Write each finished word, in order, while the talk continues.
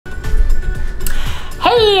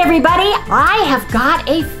Hey everybody, I have got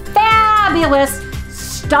a fabulous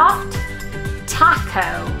stuffed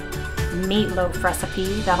taco meatloaf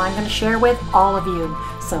recipe that I'm going to share with all of you,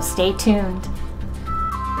 so stay tuned.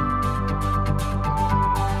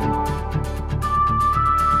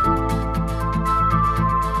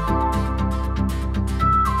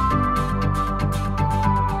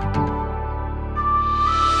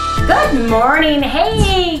 Good morning.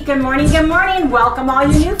 Hey, good morning, good morning. Welcome all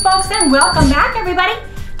you new folks and welcome back everybody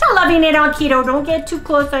to Loving It on Keto. Don't get too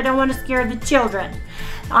close, I don't want to scare the children.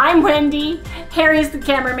 I'm Wendy, Harry's the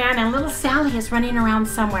cameraman, and little Sally is running around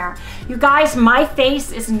somewhere. You guys, my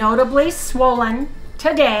face is notably swollen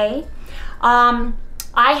today. I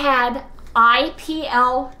had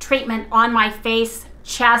IPL treatment on my face,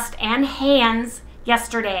 chest, and hands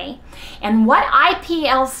yesterday. And what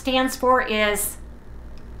IPL stands for is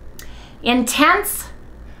intense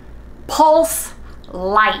pulse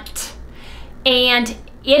light, and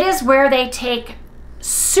it is where they take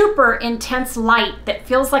super intense light that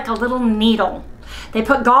feels like a little needle. They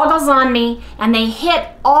put goggles on me and they hit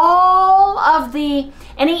all of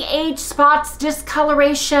any age spots,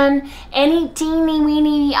 discoloration, any teeny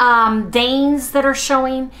weeny veins that are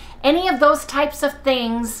showing, any of those types of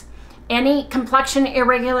things, any complexion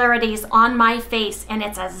irregularities on my face, and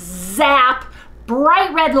it's a zap,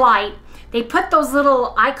 bright red light. They put those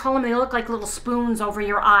little, I call them, they look like little spoons over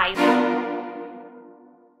your eyes.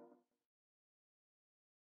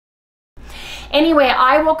 Anyway,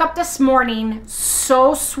 I woke up this morning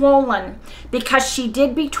so swollen because she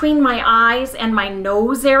did between my eyes and my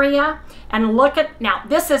nose area. And look at, now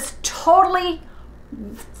this is totally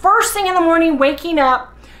first thing in the morning, waking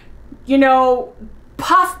up, you know,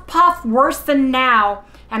 puff, puff, worse than now.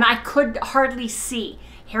 And I could hardly see.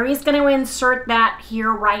 Harry's going to insert that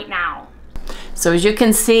here right now. So as you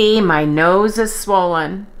can see, my nose is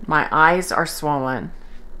swollen, my eyes are swollen.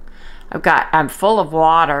 I'm full of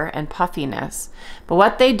water and puffiness. But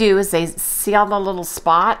what they do is they see all the little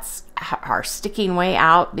spots are sticking way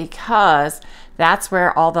out because that's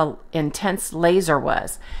where all the intense laser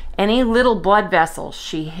was. Any little blood vessels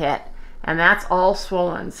she hit, and that's all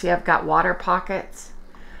swollen. See, I've got water pockets.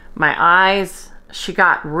 My eyes, she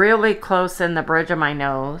got really close in the bridge of my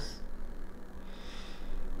nose.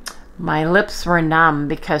 My lips were numb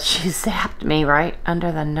because she zapped me right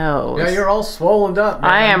under the nose. Yeah, you're all swollen up, man.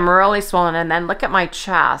 I am really swollen. And then look at my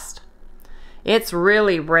chest. It's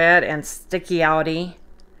really red and sticky outy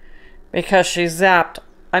because she zapped.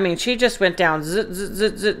 I mean, she just went down zip, zip,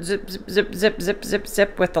 zip, zip, zip, zip, zip, zip, zip,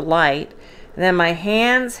 zip with the light. And then my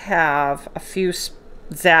hands have a few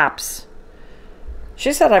zaps.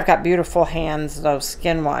 She said I've got beautiful hands, though,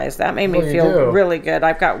 skin-wise. That made me feel really good.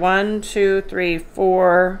 I've got 1, 2, 3,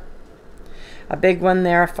 4... a big one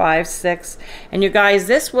there, 5, 6. And you guys,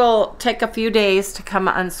 this will take a few days to come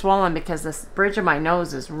unswollen because this bridge of my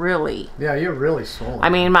nose is really... Yeah, you're really swollen. I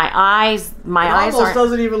mean, my eyes almost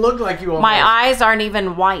doesn't even look like you almost. My eyes aren't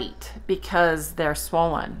even white because they're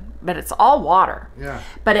swollen. But it's all water. Yeah.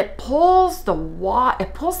 But it pulls the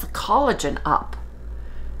collagen up.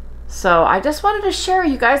 So I just wanted to share,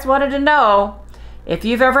 you guys wanted to know, if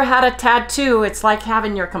you've ever had a tattoo, it's like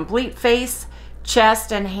having your complete face,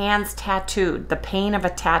 chest, and hands tattooed. The pain of a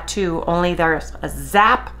tattoo, only there's a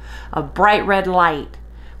zap of bright red light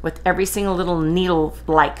with every single little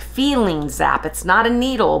needle-like feeling zap. It's not a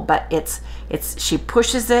needle, but it's she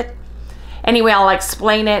pushes it. Anyway, I'll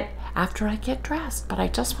explain it after I get dressed, but I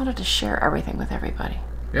just wanted to share everything with everybody.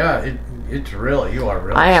 Yeah, it's really, you are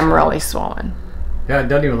really I am really swollen. Yeah, it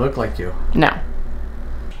doesn't even look like you. No.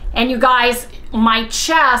 And you guys, my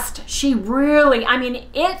chest, she really, I mean,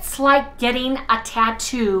 it's like getting a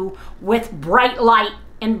tattoo with bright light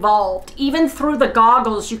involved. Even through the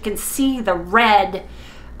goggles, you can see the red,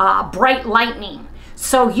 bright lightning.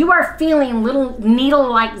 So you are feeling little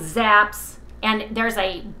needle-like zaps, and there's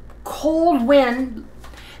a cold wind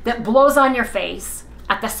that blows on your face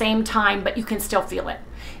at the same time, but you can still feel it.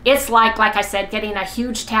 It's like I said, getting a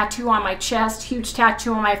huge tattoo on my chest, huge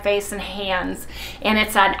tattoo on my face and hands, and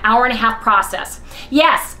it's an hour-and-a-half process.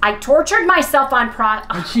 Yes, I tortured myself on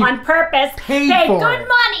purpose, paid good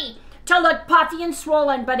money to look puffy and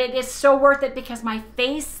swollen, but it is so worth it because my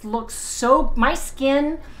face looks so, my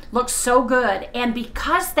skin looks so good, and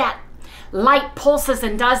because that light pulses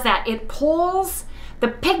and does that, it pulls the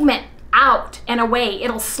pigment out and away.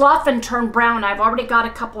 It'll slough and turn brown. I've already got a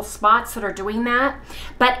couple spots that are doing that,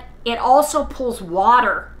 but it also pulls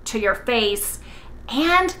water to your face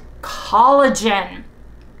and collagen.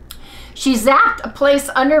 She zapped a place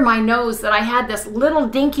under my nose that I had this little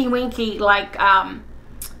dinky winky like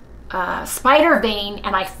spider vein,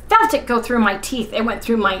 and I felt it go through my teeth. It went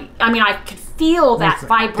through my, I mean, I could feel that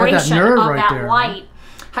vibration of that light.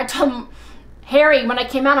 I told Harry when I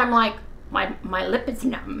came out, I'm like, my lip is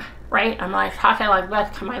numb, right? I'm like, how can I like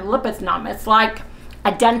that? My lip is numb. It's like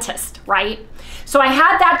a dentist, right? So I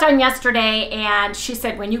had that done yesterday, and she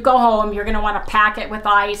said, when you go home, you're going to want to pack it with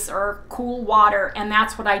ice or cool water, and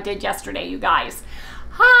that's what I did yesterday, you guys.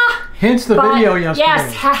 Hence the video yesterday.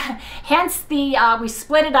 Yes, hence the, we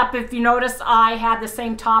split it up. If you notice, I had the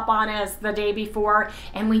same top on as the day before,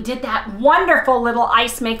 and we did that wonderful little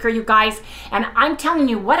ice maker, you guys. And I'm telling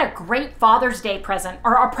you, what a great Father's Day present,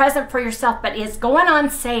 or a present for yourself, but it's going on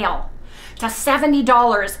sale to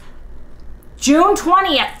 $70. June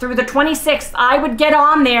 20th through the 26th, I would get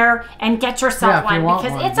on there and get yourself one,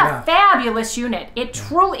 because it's a fabulous unit. It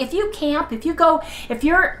truly, if you camp, if you go, if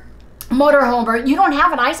you're motorhomer, you don't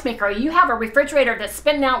have an ice maker, you have a refrigerator that's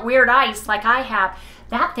spitting out weird ice like I have,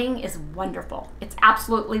 that thing is wonderful. It's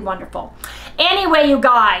absolutely wonderful. Anyway, you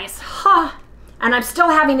guys, and I'm still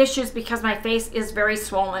having issues because my face is very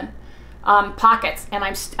swollen, pockets, and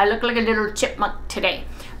I look like a little chipmunk today,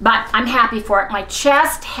 but I'm happy for it. My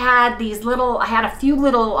chest had these little, I had a few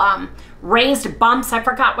little raised bumps. I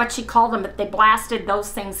forgot what she called them, but they blasted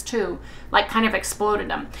those things too, like kind of exploded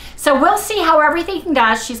them. So we'll see how everything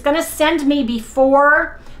does. She's going to send me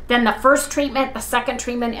before then the first treatment, the second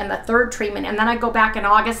treatment, and the third treatment, and then I go back in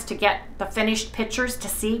August to get the finished pictures to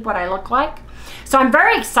see what I look like. So I'm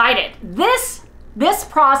very excited. This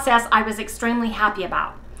process I was extremely happy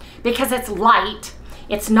about, because it's light.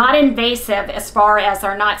 It's not invasive, as far as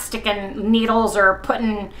they're not sticking needles or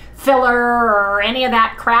putting filler or any of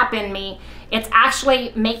that crap in me. It's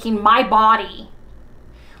actually making my body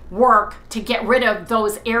work to get rid of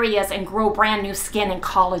those areas and grow brand new skin and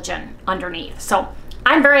collagen underneath. So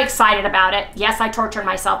I'm very excited about it. Yes, I tortured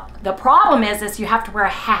myself. The problem is you have to wear a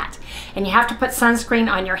hat, and you have to put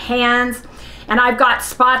sunscreen on your hands. And I've got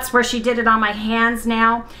spots where she did it on my hands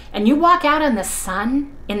now. And you walk out in the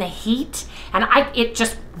sun, in the heat, and it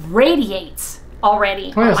just radiates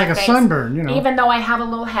already. Oh, yeah, it's like a sunburn, you know. Even though I have a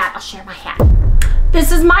little hat. I'll share my hat.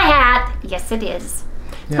 This is my hat. Yes, it is.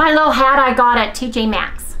 Yep. My little hat I got at TJ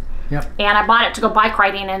Maxx. Yep. And I bought it to go bike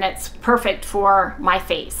riding, and it's perfect for my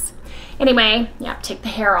face. Anyway, yeah, take the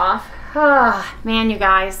hair off. Oh, man, you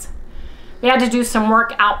guys. We had to do some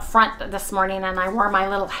work out front this morning, and I wore my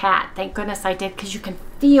little hat. Thank goodness I did, because you can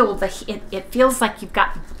feel it feels like you've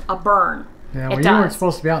got a burn. Yeah, well, you weren't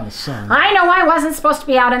supposed to be out in the sun. I know I wasn't supposed to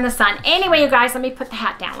be out in the sun. Anyway, you guys, let me put the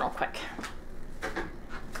hat down real quick.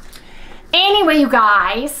 Anyway, you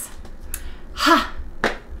guys,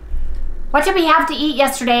 what did we have to eat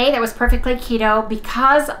yesterday that was perfectly keto?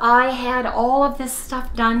 Because I had all of this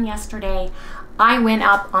stuff done yesterday, I went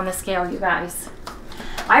up on the scale, you guys.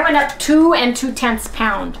 I went up 2 2/10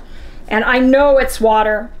 pounds, and I know it's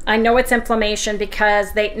water. I know it's inflammation,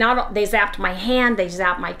 because they zapped my hand, they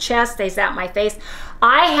zapped my chest, they zapped my face.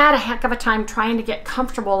 I had a heck of a time trying to get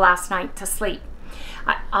comfortable last night to sleep.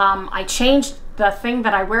 I changed the thing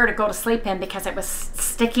that I wear to go to sleep in, because it was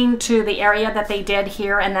sticking to the area that they did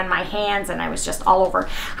here, and then my hands, and I was just all over.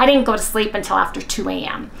 I didn't go to sleep until after 2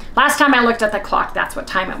 a.m. Last time I looked at the clock, that's what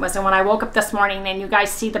time it was. And when I woke up this morning, and you guys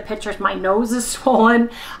see the pictures, my nose is swollen.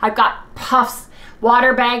 I've got puffs,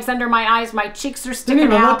 water bags under my eyes. My cheeks are sticking out.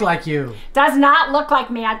 Doesn't even look like you. Does not look like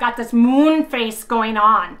me. I've got this moon face going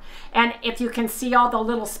on. And if you can see all the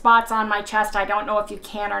little spots on my chest, I don't know if you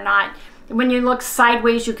can or not. When you look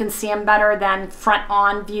sideways, you can see them better than front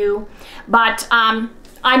on view. But I'm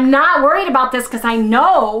not worried about this, because I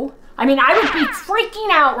know, I mean, I would be freaking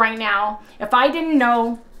out right now if I didn't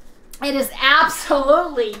know it is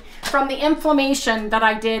absolutely from the inflammation that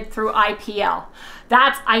I did through IPL.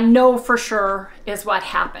 That's, I know for sure, is what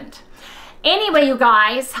happened. Anyway, you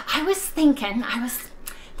guys, I was thinking,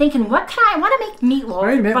 what can I want to make meatloaf?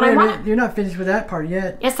 Wait a minute, you're not finished with that part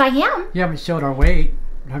yet. Yes, I am. You haven't showed our weight,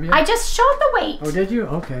 have you? I just showed the weight. Oh, did you?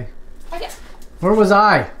 Okay. Where was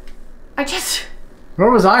I? Where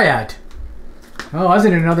was I at? Oh, I was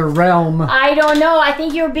in another realm. I don't know. I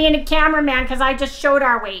think you were being a cameraman, because I just showed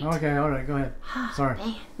our weight. Okay, all right, go ahead. Sorry.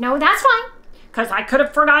 No, that's fine. Because I could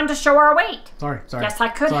have forgotten to show our weight. Sorry. Yes, I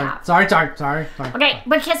could have. Sorry. Okay,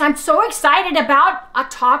 because I'm so excited about a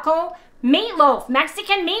taco meatloaf,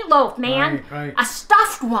 Mexican meatloaf, man. Right. A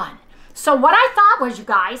stuffed one. So what I thought was, you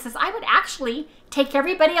guys, is I would actually take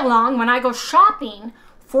everybody along when I go shopping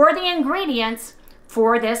for the ingredients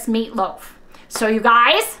for this meatloaf. So you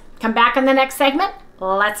guys, come back in the next segment.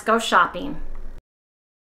 Let's go shopping.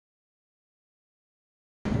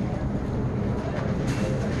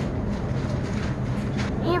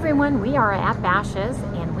 Hey everyone, we are at Bash's',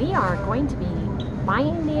 and we are going to be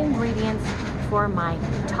buying the ingredients for my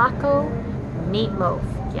taco meatloaf.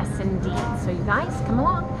 Yes, indeed. So you guys, come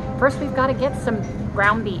along. First, we've got to get some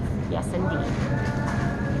ground beef. Yes, indeed.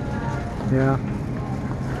 Yeah.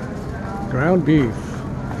 Ground beef.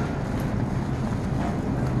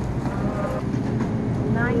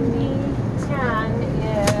 90/10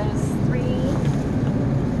 is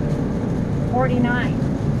 $3.49.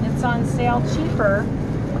 It's on sale cheaper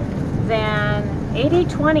than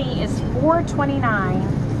 80/20 is $4.29.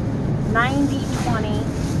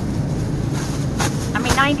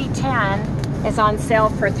 90/10 is on sale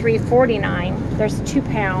for $3.49. There's 2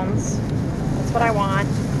 pounds. That's what I want.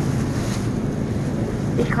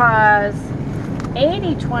 Because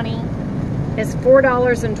 80/20 is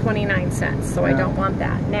 $4.29, so I don't want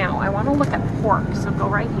that. Now, I want to look at pork, so go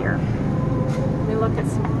right here. Let me look at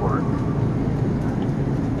some pork.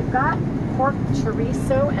 We've got pork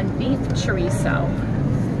chorizo and beef chorizo.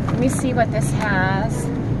 Let me see what this has.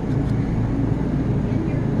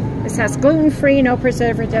 This has gluten-free, no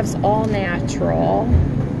preservatives, all natural.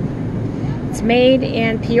 It's made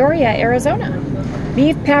in Peoria, Arizona.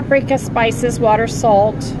 Beef, paprika, spices, water,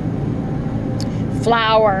 salt,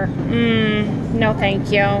 flour. No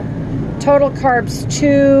thank you. Total carbs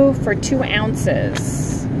 2 for 2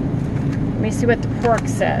 ounces. Let me see what the pork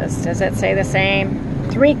says. Does it say the same?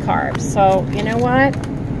 3 carbs. So, you know what?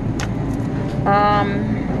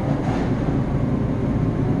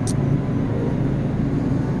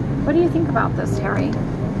 What do you think about this, Terry?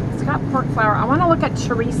 It's got pork flour. I want to look at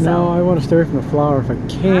chorizo. No, I want to stay away from the flour if I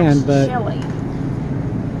can, but... chili.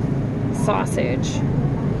 Sausage.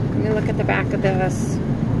 Let me look at the back of this.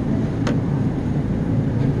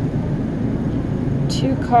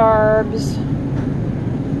 2 carbs.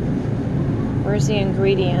 Where's the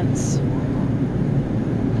ingredients?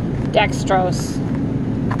 Dextrose.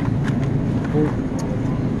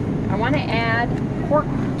 I want to add pork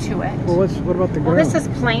to it. Well, what about the ground? Well, this is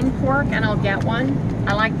plain pork, and I'll get one.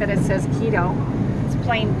 I like that it says keto. It's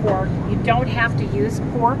plain pork. You don't have to use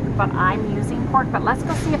pork, but I'm using pork. But let's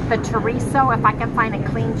go see if the chorizo, if I can find a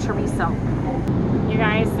clean chorizo. You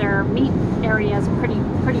guys, their meat area is pretty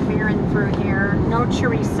barren through here. No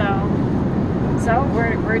chorizo. So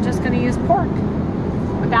we're just going to use pork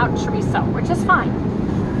without chorizo, which is fine.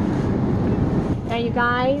 Now you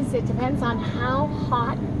guys, it depends on how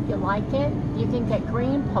hot you like it. You can get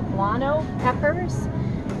green poblano peppers.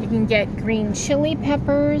 You can get green chili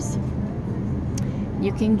peppers.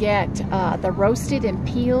 You can get the roasted and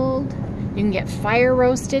peeled. You can get fire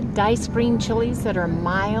roasted diced green chilies that are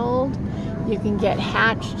mild. You can get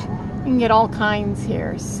hatched. You can get all kinds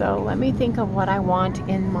here. So let me think of what I want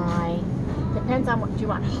in my, depends on what, do you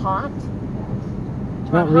want hot? Do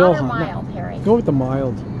you Not want real hot or hot. mild, Harry? Go with the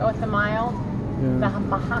mild. Go with the mild? Yeah. The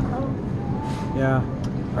Mahako? Yeah.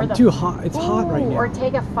 Or the, too hot. It's hot right now. Or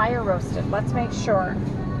take a fire roasted. Let's make sure.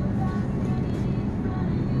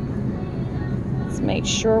 Let's make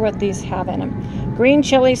sure what these have in them. Green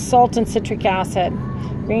chili, salt, and citric acid.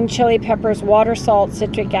 Green chili peppers, water, salt,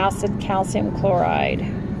 citric acid, calcium chloride.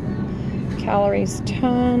 Calories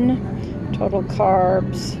 10. Total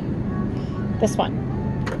carbs. This one.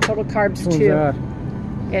 Total carbs 2. That?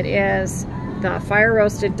 It is the fire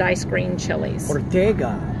roasted diced green chilies.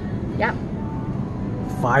 Ortega. Yep.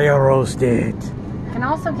 Fire roasted. You can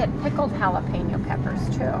also get pickled jalapeno peppers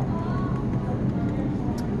too.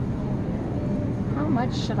 How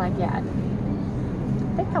much should I get? I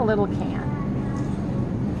think a little can. I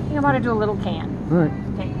think I'm going to do a little can. All right.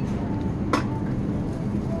 Okay.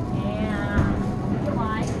 And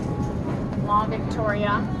like La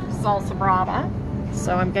Victoria Salsa Brava.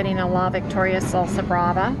 So I'm getting a La Victoria Salsa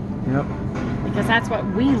Brava. Yep. Because that's what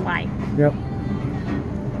we like. Yep.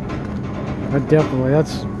 Definitely.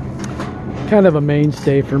 That's kind of a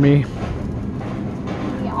mainstay for me.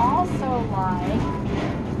 We also like,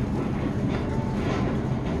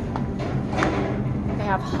 they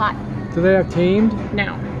have hot. Do they have tamed?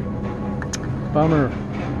 No. Bummer.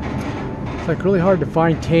 It's like really hard to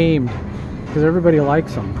find tamed because everybody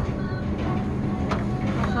likes them.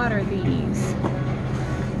 How hot are these?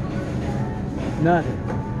 Nothing.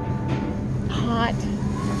 Hot.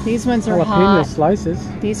 These ones are Jalapeno hot. slices.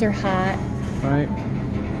 These are hot. Right.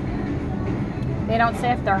 They don't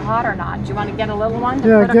say if they're hot or not. Do you want to get a little one to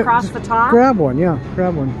Yeah, put across the top? Grab one, yeah.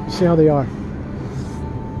 Grab one. See how they are.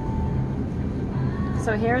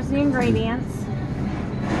 So here's the ingredients.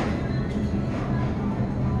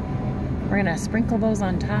 We're going to sprinkle those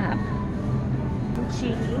on top.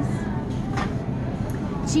 Cheese.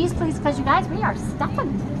 Cheese, please, because you guys, we are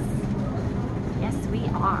stuffing this. Yes, we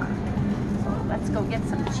are. So let's go get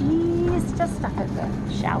some cheese to stuff it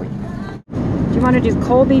with, shall we? Do you you want to do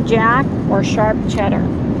Colby Jack or sharp cheddar?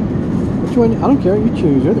 Which one? I don't care. You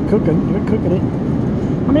choose. You're cooking it.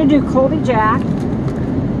 I'm going to do Colby Jack.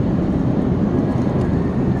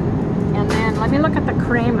 And then let me look at the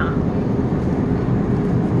crema.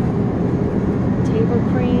 Table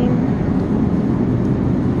cream.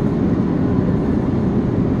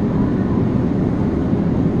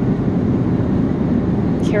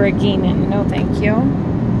 Carrageenan, no thank you.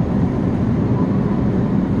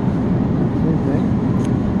 Okay.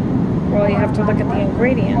 Well, you have to look at the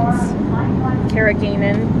ingredients.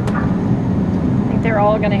 Carrageenan. I think they're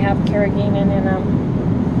all going to have carrageenan in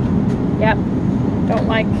them. Yep. Don't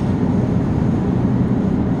like.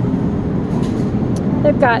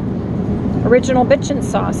 They've got original bitchin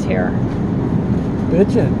sauce here.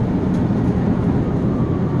 Bitchin.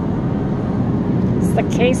 It's the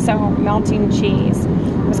queso melting cheese.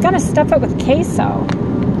 I was going to stuff it with queso.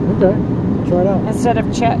 Okay. Try it out. Instead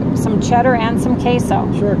of some cheddar and some queso.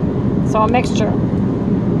 Sure. So a mixture.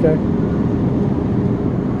 Okay.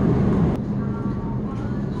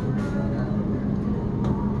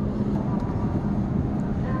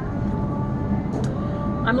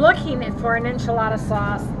 I'm looking for an enchilada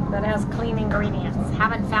sauce that has clean ingredients.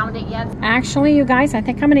 Haven't found it yet. Actually, you guys, I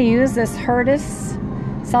think I'm going to use this Herdis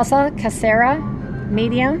salsa casera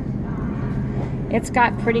medium. It's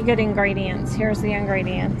got pretty good ingredients. Here's the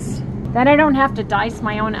ingredients. Then I don't have to dice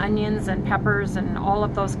my own onions and peppers and all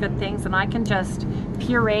of those good things, and I can just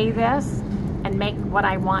puree this and make what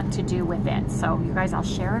I want to do with it. So you guys, I'll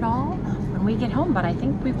share it all when we get home, but I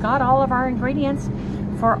think we've got all of our ingredients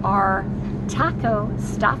for our taco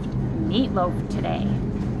stuffed meatloaf today.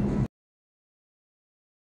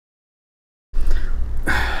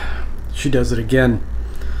 She does it again.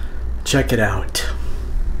 Check it out.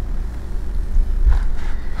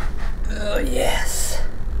 Oh yes,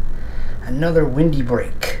 another Wendy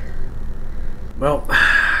break. Well,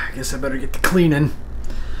 I guess I better get to cleaning,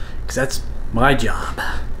 because that's my job.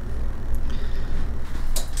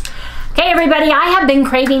 Okay everybody, I have been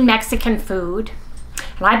craving Mexican food.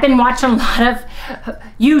 And I've been watching a lot of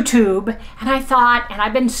YouTube, and I thought, and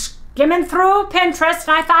I've been skimming through Pinterest,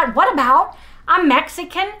 and I thought, what about a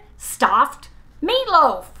Mexican stuffed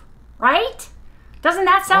meatloaf, right? Doesn't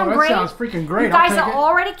that sound great? That sounds freaking great. You guys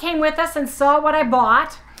already came with us and saw what I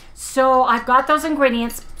bought. So I've got those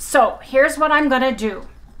ingredients. So here's what I'm gonna do.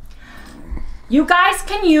 You guys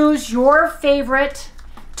can use your favorite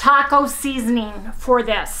taco seasoning for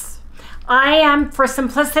this. For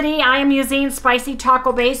simplicity, I am using spicy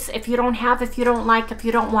taco base. If you don't have, if you don't like, if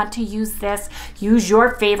you don't want to use this, use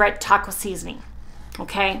your favorite taco seasoning,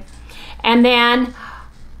 okay? And then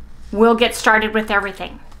we'll get started with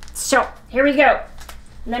everything. So here we go.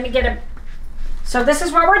 Let me get so this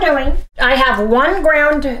is what we're doing. I have a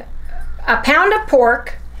pound of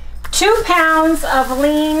pork, 2 pounds of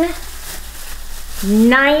lean,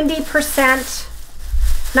 90%,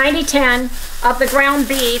 90-10 of the ground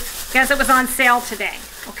beef, because it was on sale today,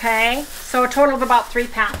 okay? So a total of about 3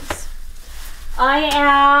 pounds. I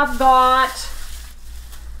have got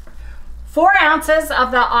 4 ounces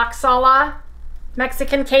of the Oaxaca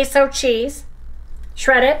Mexican queso cheese,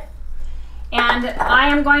 shredded. And I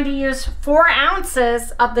am going to use 4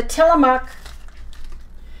 ounces of the Tillamook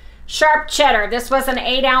sharp cheddar. This was an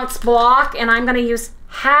 8-ounce block, and I'm gonna use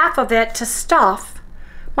half of it to stuff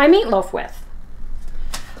my meatloaf with.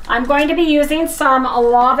 I'm going to be using some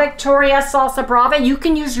La Victoria Salsa Brava. You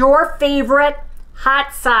can use your favorite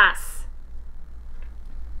hot sauce.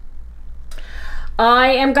 I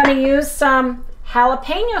am going to use some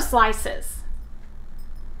jalapeno slices.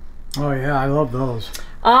 Oh yeah, I love those.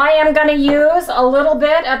 I am going to use a little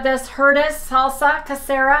bit of this Herdis Salsa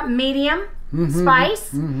Casera medium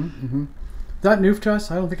spice. Is that new to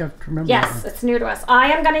us? I don't think I remember. Yes, it's new to us.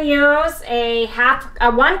 I am going to use a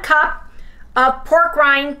 1 cup of pork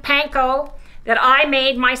rind panko that I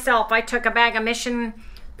made myself. I took a bag of Mission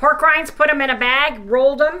pork rinds, put them in a bag,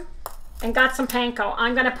 rolled them, and got some panko.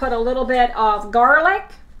 I'm going to put a little bit of garlic.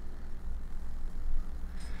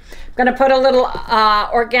 I'm going to put a little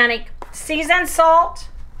organic seasoned salt,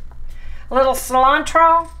 a little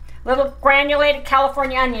cilantro, a little granulated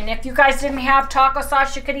California onion. If you guys didn't have taco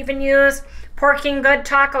sauce, you could even use Porking Good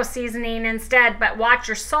taco seasoning instead, but watch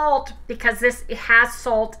your salt because this has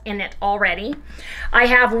salt in it already. I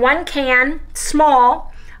have 1 can,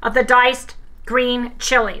 small, of the diced green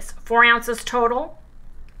chilies, 4 ounces total,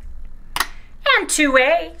 and 2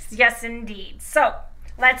 eggs, yes indeed. So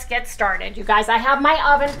let's get started. You guys, I have my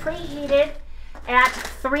oven preheated at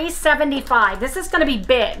 375. This is gonna be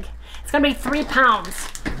big. It's gonna be 3 pounds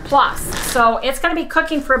plus. So it's gonna be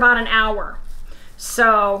cooking for about an hour.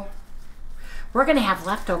 So we're gonna have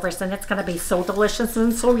leftovers and it's gonna be so delicious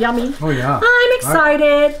and so yummy. Oh yeah. I'm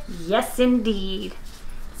excited. Yes, indeed.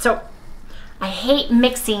 So, I hate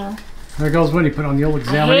mixing. There goes Wendy, put on the old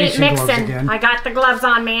examination gloves again. I got the gloves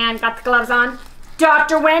on, man. Got the gloves on.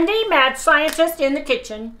 Dr. Wendy, mad scientist in the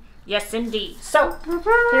kitchen. Yes, indeed. So,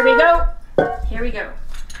 here we go. Here we go.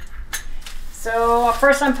 So,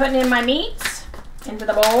 first I'm putting in my meats into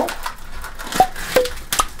the bowl.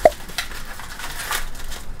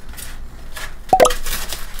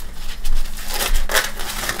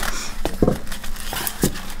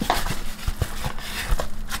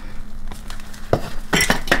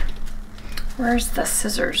 Where's the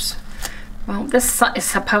scissors? Well, this is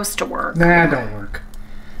supposed to work. Nah, don't work.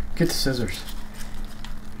 Get the scissors.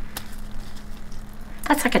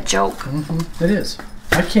 That's like a joke. Mm-hmm. It is.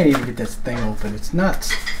 I can't even get this thing open. It's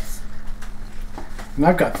nuts. And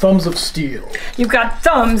I've got thumbs of steel. You've got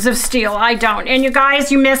thumbs of steel. I don't. And you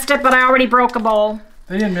guys, you missed it, but I already broke a bowl.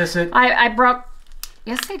 They didn't miss it. I broke...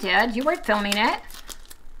 Yes, I did. You weren't filming it.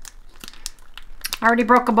 I already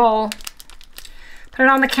broke a bowl. Put it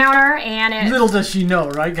on the counter and it... Little does she know,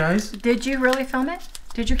 right, guys? Did you really film it?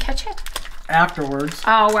 Did you catch it? Afterwards.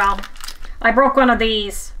 Oh, well. I broke one of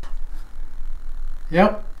these.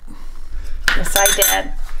 Yep. Yes, I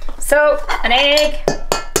did. So, an egg.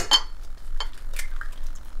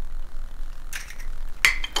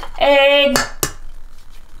 Egg.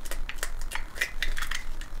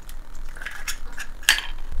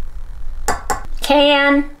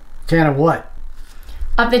 Can of what?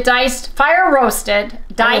 of the diced, fire roasted,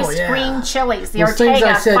 diced green chilies. The Those things I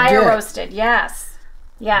Ortega said fire did. roasted. Yes.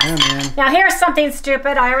 Yes. Yeah, man. Now here's something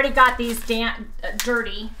stupid. I already got these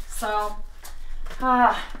dirty. So,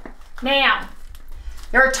 now,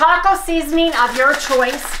 your taco seasoning of your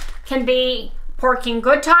choice can be Porking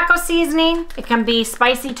Good taco seasoning. It can be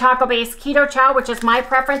spicy taco based keto chow, which is my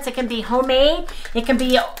preference. It can be homemade. It can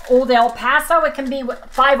be Old El Paso. It can be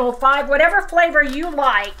 505. Whatever flavor you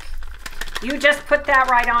like, you just put that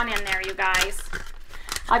right on in there, you guys.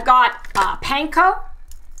 I've got panko.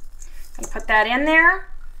 I put that in there.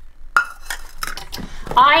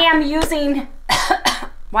 I am using,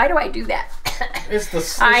 why do I do that? It's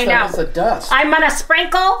the I know. It's the dust. I'm gonna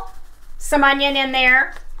sprinkle some onion in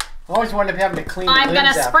there. I always wanted to have to clean the I'm lids gonna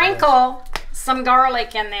afterwards. sprinkle some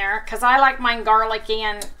garlic in there because I like mine garlicky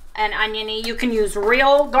and oniony. You can use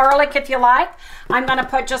real garlic if you like. I'm gonna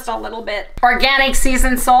put just a little bit organic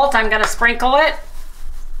seasoned salt. I'm gonna sprinkle it.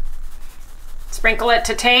 Sprinkle it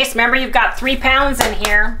to taste. Remember, you've got 3 pounds in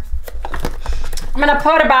here. I'm gonna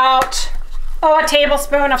put about a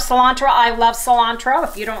tablespoon of cilantro. I love cilantro.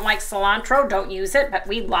 If you don't like cilantro, don't use it, but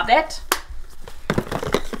we love it.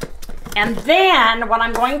 And then what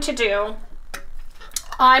I'm going to do,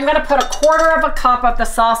 I'm going to put 1/4 cup of the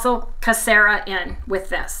salsa casera in with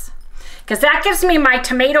this, because that gives me my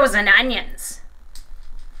tomatoes and onions.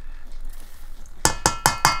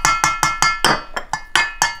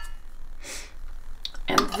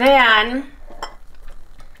 And then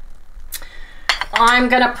I'm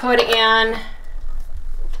going to put in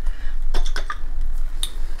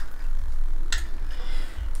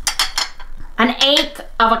an 1/8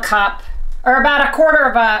 of a cup, or about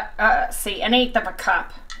 1/4 of an 1/8 of a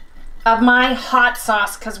cup of my hot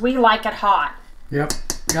sauce, because we like it hot. Yep,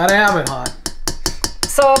 gotta have it hot.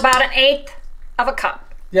 So about an 1/8 of a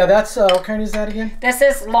cup. Yeah, that's, what kind is that again? This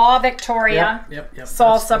is La Victoria Yep.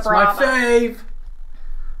 Salsa that's Brava. my fave.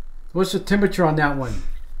 What's the temperature on that one?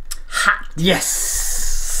 Hot. Yes.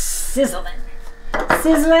 Sizzling.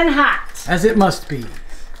 Sizzling hot. As it must be.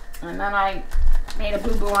 And then I made a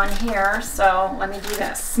boo-boo on here, so let me do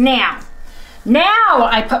this. Now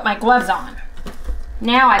I put my gloves on.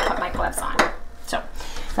 So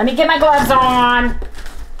let me get my gloves on.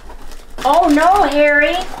 Oh no,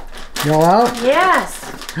 Harry. You all out? Yes.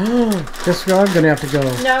 Guess where I'm gonna have to go.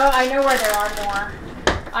 No, I know where there are more.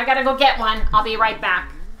 I gotta go get one. I'll be right back.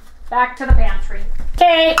 Back to the pantry.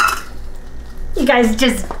 Okay. You guys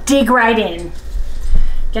just dig right in.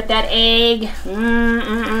 Get that egg.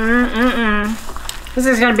 This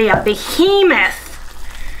is gonna be a behemoth.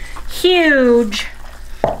 Huge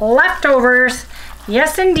leftovers.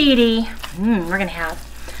 Yes, indeedy. We're gonna have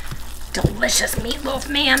delicious meatloaf,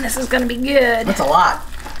 man. This is gonna be good. That's a lot.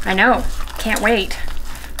 I know. Can't wait.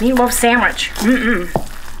 Meatloaf sandwich.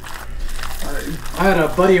 I had a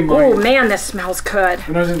buddy of mine. Oh man, this smells good.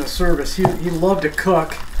 When I was in the service, he loved to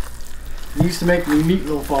cook. He used to make me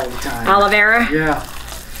meatloaf all the time. Olivera? Yeah.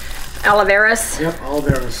 Oliveras? Yep,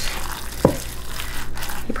 Oliveras.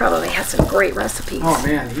 He probably has some great recipes. Oh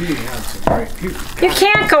man, he had some great. You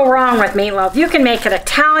can't go wrong with meatloaf. You can make it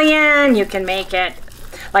Italian. You can make it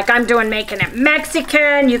Like I'm doing making it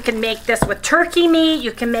Mexican. You can make this with turkey meat.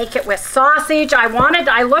 You can make it with sausage.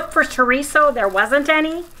 I looked for chorizo. There wasn't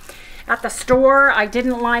any at the store. I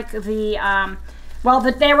didn't like the,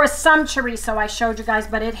 there was some chorizo I showed you guys,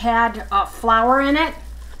 but it had flour in it.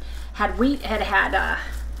 Had wheat, it had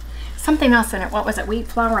something else in it. What was it? Wheat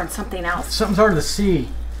flour and something else. Something's hard to see.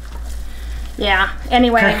 Yeah,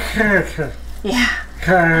 anyway. Yeah.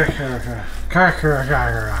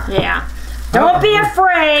 Yeah. Don't be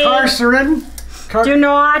afraid. Do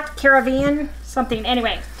not, Caribbean, something.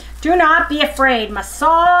 Anyway, do not be afraid.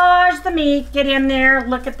 Massage the meat. Get in there.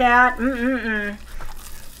 Look at that.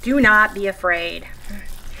 Do not be afraid.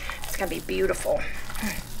 It's going to be beautiful.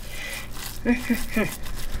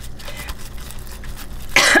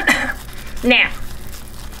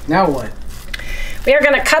 Now what? We are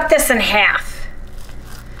going to cut this in half.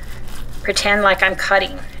 Pretend like I'm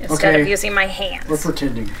cutting instead of using my hands. We're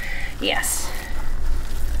pretending. Yes.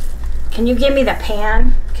 Can you give me the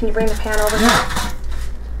pan? Can you bring the pan over here?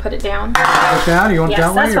 Put it down. Put it down? You want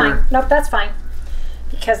that way? Yes, that's fine. Nope, that's fine.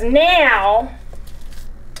 Because now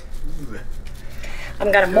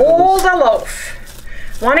I'm going to mold a loaf.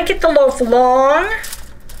 Want to get the loaf long.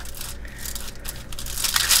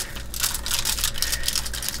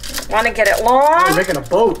 Want to get it long. You're making a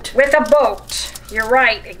boat. With a boat. You're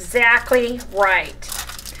right. Exactly right.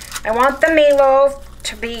 I want the meatloaf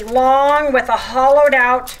to be long with a hollowed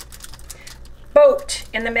out boat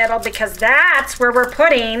in the middle because that's where we're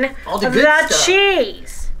putting the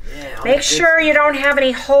cheese. Yeah, make sure you don't have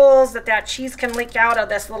any holes that cheese can leak out of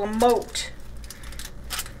this little moat.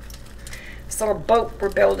 This little boat we're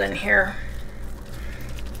building here.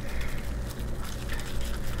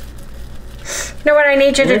 You know what I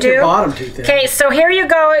need you to do? Okay, so here you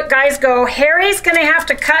go, guys. Harry's gonna have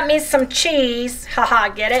to cut me some cheese. Haha,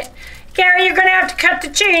 get it? Gary, you're gonna have to cut the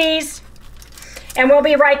cheese. And we'll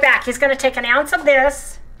be right back. He's gonna take an ounce of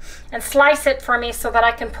this and slice it for me so that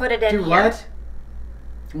I can put it in here. Do what?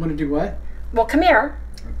 I'm gonna do what? Well, come here.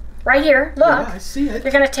 Right here, look. Yeah, I see it.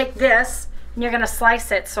 You're gonna take this and you're gonna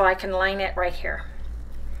slice it so I can line it right here.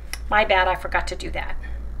 My bad, I forgot to do that.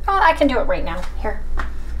 Oh, I can do it right now. Here.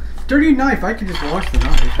 Dirty knife, I can just wash the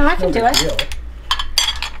knife. Oh, I can do it.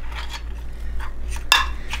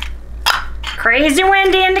 Crazy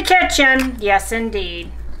Wendy in the kitchen. Yes,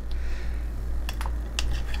 indeed.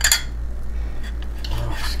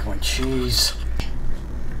 Oh, it's going cheese.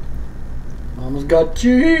 Mama's got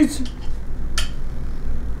cheese.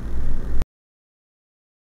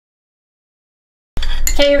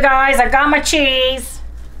 Okay, you guys, I got my cheese.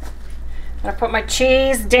 I'm gonna put my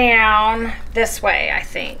cheese down this way, I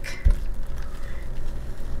think.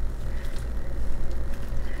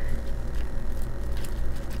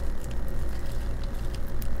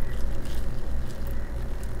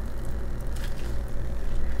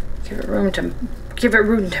 Give it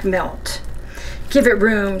room to melt. Give it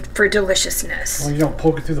room for deliciousness. Well, you don't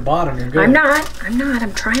poke it through the bottom. You're good. I'm not.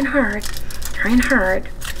 I'm trying hard.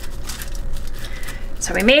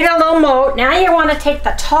 So we made a little moat. Now you want to take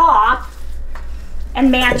the top and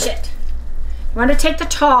match it. You want to take the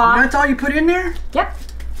top. And that's all you put in there? Yep.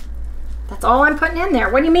 That's all I'm putting in there.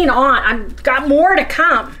 What do you mean on? I've got more to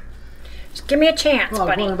come. Just give me a chance,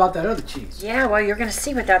 buddy. Well, what about that other cheese? Yeah, well, you're going to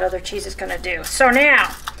see what that other cheese is going to do. So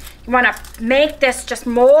now, you want to make this, just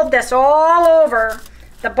mold this all over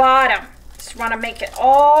the bottom. Just want to make it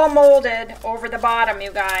all molded over the bottom,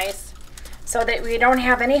 you guys, so that we don't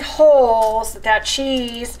have any holes that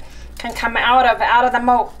cheese can come out of the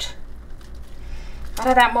moat. Out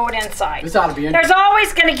of that moat inside. This ought to be in. There's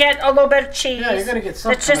always going to get a little bit of cheese. Yeah, you're going to get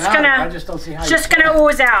something just out of it. I just don't see how. It's just going to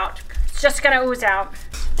ooze out. It's just going to ooze out.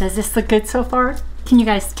 Does this look good so far? Can you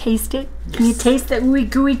guys taste it? Yes. Can you taste the ooey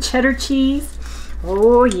gooey cheddar cheese?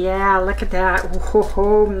 Oh yeah, look at that.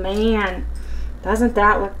 Oh man. Doesn't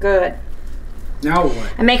that look good? Now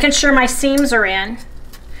what? I'm making sure my seams are in.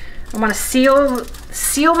 I want to seal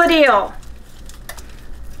the deal.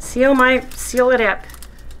 Seal it up.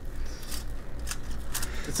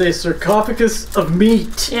 It's a sarcophagus of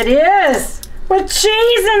meat. It is! With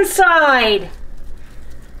cheese inside!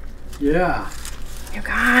 Yeah. You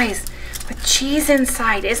guys, with cheese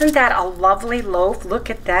inside. Isn't that a lovely loaf? Look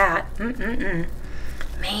at that.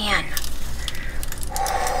 Man.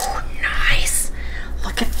 Ooh, nice.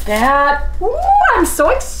 Look at that. Ooh, I'm so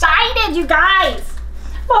excited, you guys.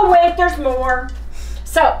 Oh, wait, there's more.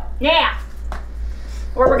 So, now,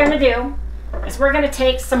 what we're going to do is we're going to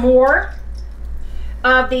take some more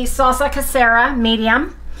of the salsa casera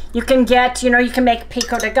medium. You can get, you can make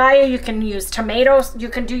pico de gallo. You can use tomatoes. You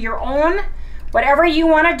can do your own, whatever you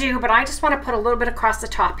want to do, but I just want to put a little bit across the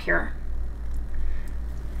top here.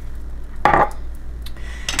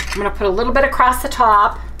 I'm gonna put a little bit across the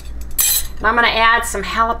top, and I'm gonna add some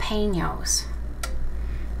jalapenos.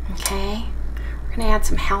 Okay, we're gonna add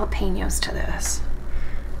some jalapenos to this.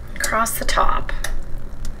 Across the top.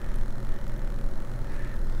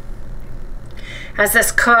 As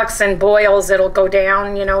this cooks and boils, it'll go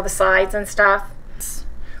down, you know, the sides and stuff.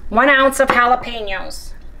 1 ounce of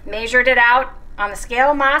jalapenos. Measured it out on the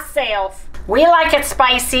scale myself. We like it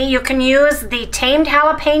spicy. You can use the tamed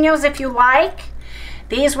jalapenos if you like.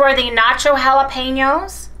 These were the nacho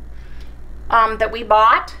jalapenos that we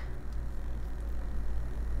bought.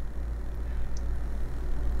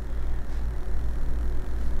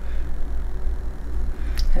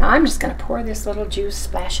 And I'm just gonna pour this little juice,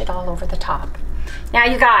 splash it all over the top. Now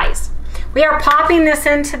you guys, we are popping this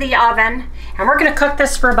into the oven and we're gonna cook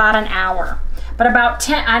this for about an hour. But about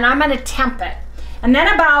 10, and I'm gonna temp it. And then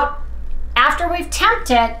after we've temped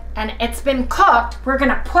it and it's been cooked, we're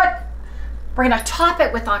gonna top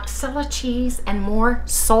it with oxala cheese and more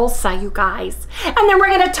salsa, you guys. And then we're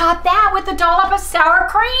gonna top that with a dollop of sour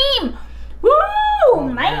cream. Woo,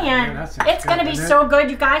 man. It's gonna be so good,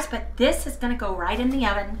 you guys, but this is gonna go right in the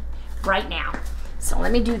oven right now. So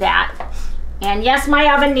let me do that. And yes,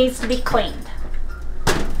 my oven needs to be cleaned.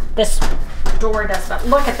 This door does, but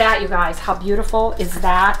look at that, you guys. How beautiful is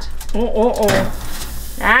that?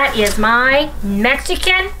 That is my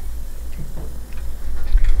Mexican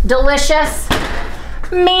delicious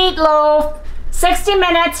meatloaf. 60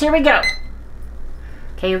 minutes, here we go.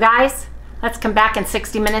 Okay, you guys, let's come back in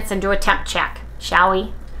 60 minutes and do a temp check, shall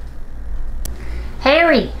we?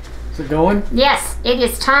 Harry. Is it going? Yes, it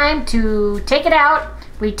is time to take it out.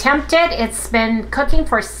 We temped it. It's been cooking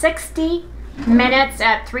for 60 minutes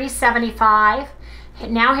at 375.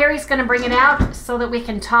 Now Harry's going to bring it out so that we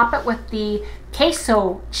can top it with the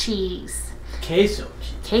queso cheese. Queso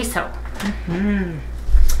cheese. Queso. Mm-hmm.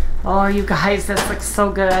 Oh, you guys, this looks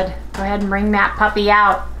so good. Go ahead and bring that puppy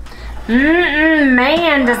out.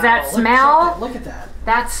 Man, does that smell? Look at that.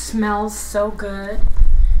 That smells so good.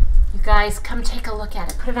 You guys, come take a look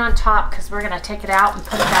at it. Put it on top because we're going to take it out and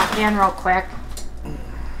put it back in real quick.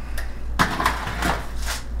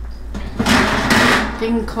 You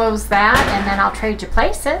can close that and then I'll trade you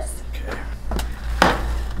places. Okay.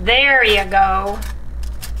 There you go.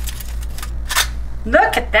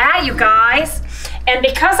 Look at that, you guys. And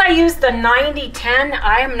because I use the 90-10,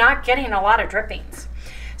 I am not getting a lot of drippings.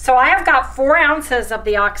 So I have got 4 ounces of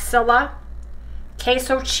the oxala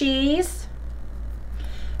queso cheese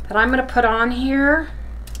that I'm going to put on here.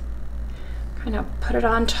 Kind of put it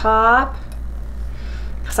on top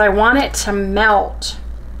because I want it to melt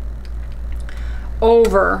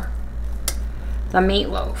over the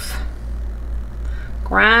meatloaf.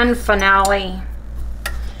 Grand finale.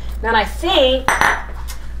 Then I think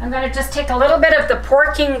I'm gonna just take a little bit of the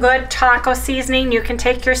Porking Good taco seasoning. You can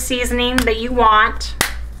take your seasoning that you want,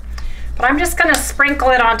 but I'm just gonna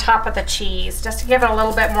sprinkle it on top of the cheese just to give it a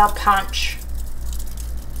little bit more punch.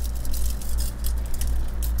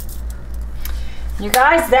 You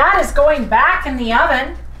guys, that is going back in the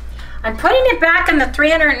oven. I'm putting it back in the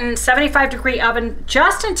 375-degree oven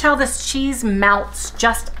just until this cheese melts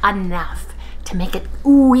just enough to make it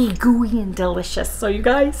ooey gooey and delicious. So you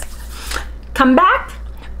guys, come back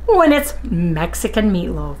when it's Mexican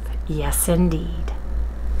meatloaf. Yes, indeed.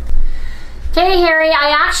 Okay, Harry, I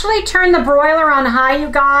actually turned the broiler on high, you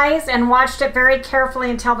guys, and watched it very carefully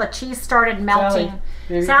until the cheese started melting.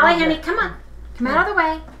 Sally, honey, come on. Come out of the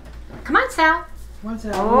way. Come on, Sal.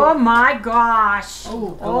 Oh my gosh.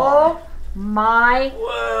 Oh my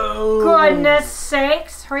goodness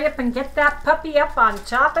sakes. Hurry up and get that puppy up on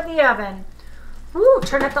top of the oven. Woo,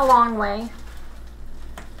 turn it the long way.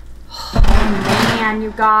 Oh man,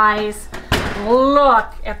 you guys.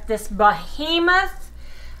 Look at this behemoth,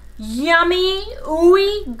 yummy,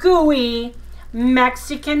 ooey gooey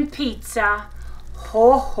Mexican pizza.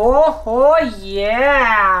 Ho ho ho,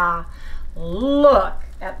 yeah. Look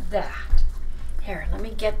at that. Here, let me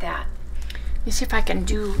get that. Let me see if I can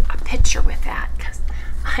do a picture with that because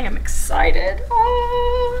I am excited.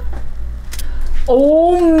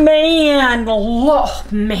 Oh man, oh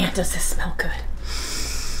man, does this smell good.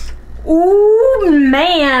 Oh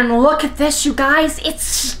man, look at this, you guys. It's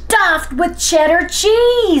stuffed with cheddar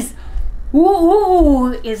cheese.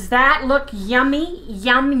 Ooh, is that look yummy?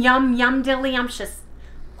 Yum, yum, yum, delicious.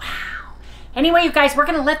 Anyway, you guys, we're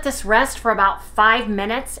going to let this rest for about 5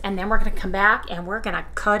 minutes, and then we're going to come back and we're going to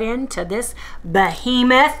cut into this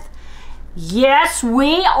behemoth. Yes,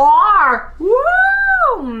 we are.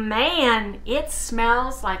 Woo, man, it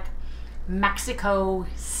smells like Mexico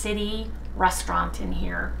City restaurant in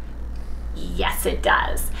here. Yes, it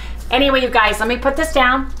does. Anyway, you guys, let me put this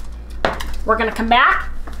down. We're going to come back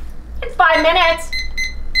In 5 minutes.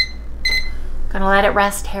 Gonna let it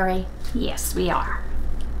rest, Harry? Yes, we are.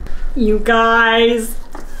 You guys,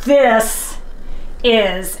 this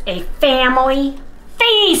is a family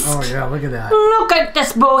feast. Oh yeah, look at that. Look at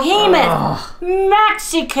this behemoth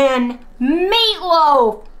Mexican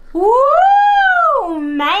meatloaf. Woo,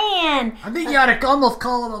 man. I think you ought to almost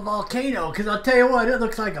call it a volcano, because I'll tell you what, it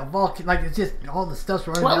looks like a volcano. Like it's just all the stuff's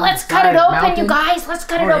running down. Well, let's the cut side it of the open, mountain. you guys. Let's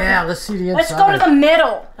cut it open. Yeah, let's see the inside. Let's go to the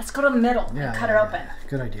middle. Let's go to the middle Yeah, and cut it open.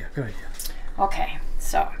 Good idea. Good idea. Okay,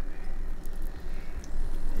 so.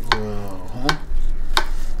 Whoa, huh?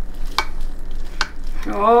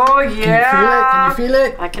 Oh, yeah. Can you feel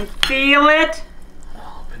it? I can feel it.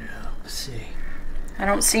 Open it up. Let's see. I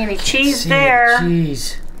don't see any cheese there.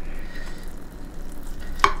 Cheese.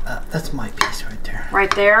 That's my piece right there.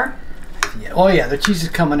 Right there? Yeah. Oh yeah, the cheese is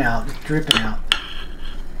coming out. It's dripping out.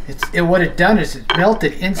 What it done is it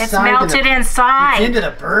melted inside. It's melted inside. It's into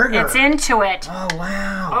the burger. It's into it. Oh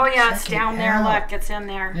wow. Oh yeah, it's Check it down there. out. Look, it's in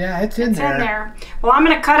there. Yeah, it's in there. It's in there. Well, I'm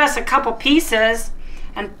going to cut us a couple pieces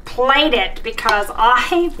and plate it because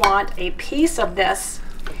I want a piece of this.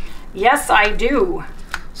 Yes, I do.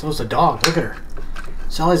 So it's a dog. Look at her.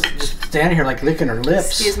 Sally's just standing here like licking her lips.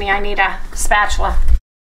 Excuse me, I need a spatula.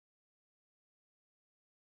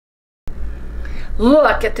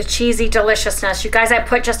 Look at the cheesy deliciousness. You guys, I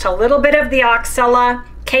put just a little bit of the oxala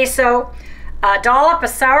queso, a dollop of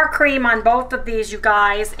sour cream on both of these, you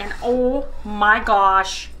guys, and oh my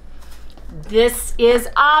gosh, this is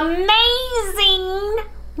amazing.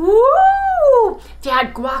 Woo! If you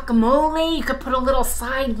had guacamole, you could put a little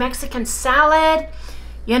side Mexican salad.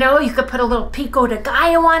 You know, you could put a little pico de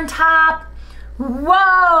gallo on top.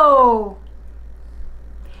 Whoa!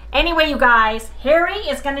 Anyway, you guys, Harry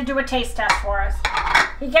is going to do a taste test for us.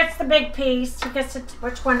 He gets the big piece. He gets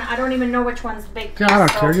which one? I don't even know which one's the big piece. I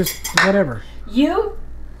don't care. Just whatever. You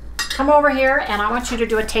come over here, and I want you to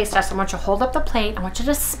do a taste test. I want you to hold up the plate. I want you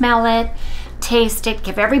to smell it, taste it,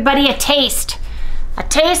 give everybody a taste. A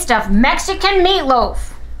taste of Mexican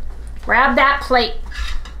meatloaf. Grab that plate.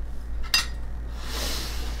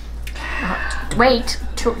 Wait,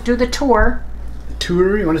 do the tour.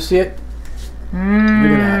 Tour? You want to see it? Look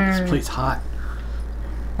at that. This plate's hot.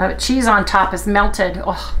 The cheese on top is melted.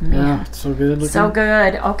 Oh, man. Yeah, it's so good looking. So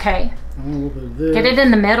good. Okay. A little bit of this. Get it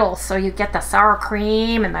in the middle so you get the sour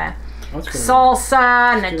cream and the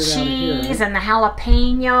salsa and the cheese and the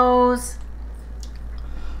jalapenos.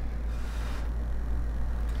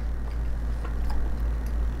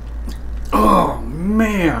 Oh,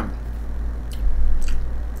 man.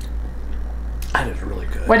 That is really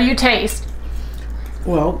good. What do you taste?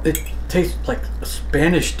 Well, it tastes like a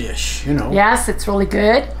Spanish dish, you know. Yes, it's really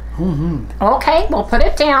good. Mm-hmm. Okay, we'll put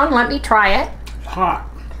it down. Let me try it. Hot.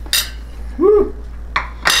 Woo.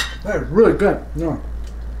 That is really good. No.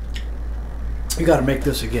 You got to make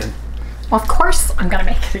this again. Of course I'm going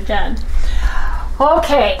to make it again.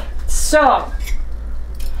 Okay, so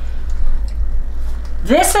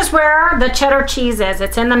this is where the cheddar cheese is.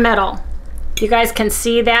 It's in the middle. You guys can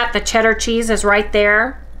see that the cheddar cheese is right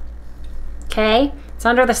there. Okay, it's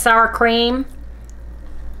under the sour cream.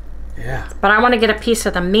 Yeah. But I want to get a piece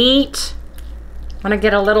of the meat. I want to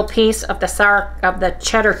get a little piece of the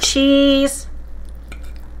cheddar cheese.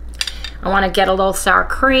 I want to get a little sour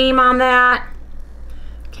cream on that.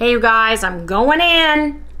 Okay, you guys, I'm going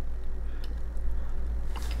in.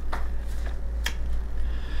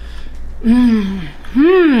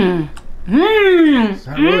 It's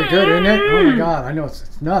not really good, isn't it? Oh my God, I know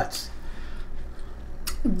it's nuts.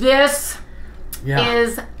 This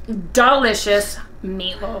is delicious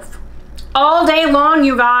meatloaf. All day long,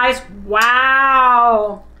 you guys.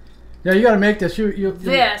 Wow. Yeah, you got to make this. You'll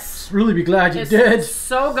really be glad you did.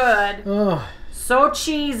 So good. Oh. So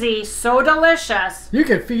cheesy. So delicious. You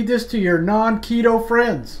can feed this to your non-keto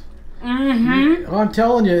friends. Mm-hmm. I'm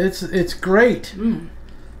telling you, it's great.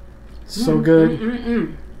 So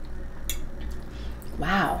good.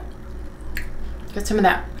 Wow. Get some of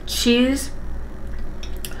that cheese.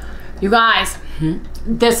 You guys,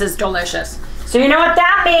 this is delicious. So you know what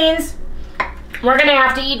that means? We're going to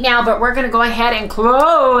have to eat now, but we're going to go ahead and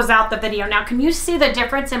close out the video. Now, can you see the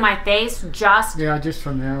difference in my face? Just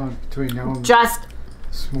from now on, between now and just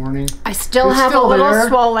this morning. I still have a little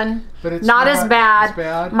swollen, but it's not as bad.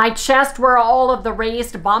 bad. My chest, where all of the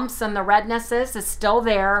raised bumps and the redness is still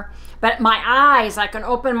there. But my eyes, I can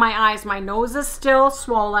open my eyes. My nose is still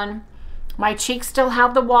swollen. My cheeks still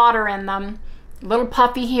have the water in them. A little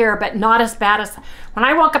puffy here, but not as bad as when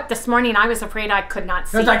I woke up this morning. I was afraid I could not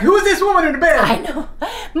see. I was like, who is this woman in the bed? I know.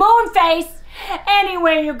 Moon face.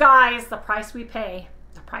 Anyway, you guys, the price we pay.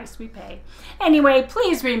 The price we pay. Anyway,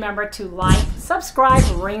 please remember to like, subscribe,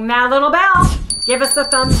 ring that little bell, give us a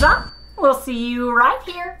thumbs up. We'll see you right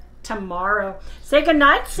here tomorrow. Say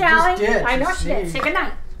goodnight, Sally. She just did. I know She she did. sneezed. Say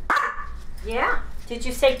goodnight. Yeah. Did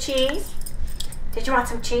you say cheese? Did you want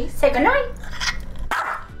some cheese? Say goodnight.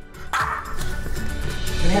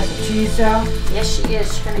 Can I have some cheese, Sal? Yes, she is.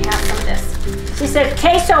 She's going to have some of this. She said,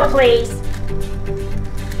 queso, please.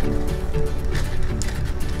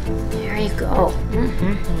 There you go.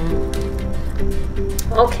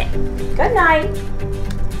 Okay. Good night.